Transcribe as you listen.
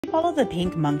Follow the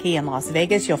pink monkey in Las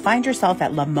Vegas, you'll find yourself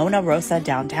at La Mona Rosa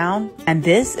downtown, and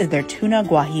this is their tuna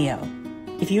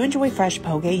guajillo. If you enjoy fresh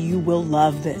poke, you will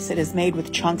love this. It is made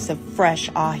with chunks of fresh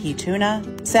ahi tuna,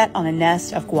 set on a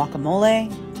nest of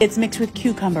guacamole. It's mixed with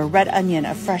cucumber, red onion,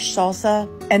 a fresh salsa,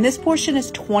 and this portion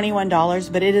is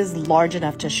 $21, but it is large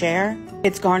enough to share.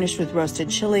 It's garnished with roasted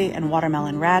chili and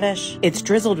watermelon radish. It's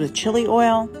drizzled with chili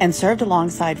oil and served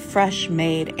alongside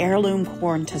fresh-made heirloom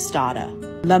corn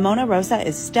tostada. La Mona Rosa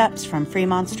is steps from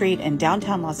Fremont Street in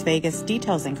downtown Las Vegas.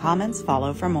 Details and comments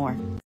follow for more.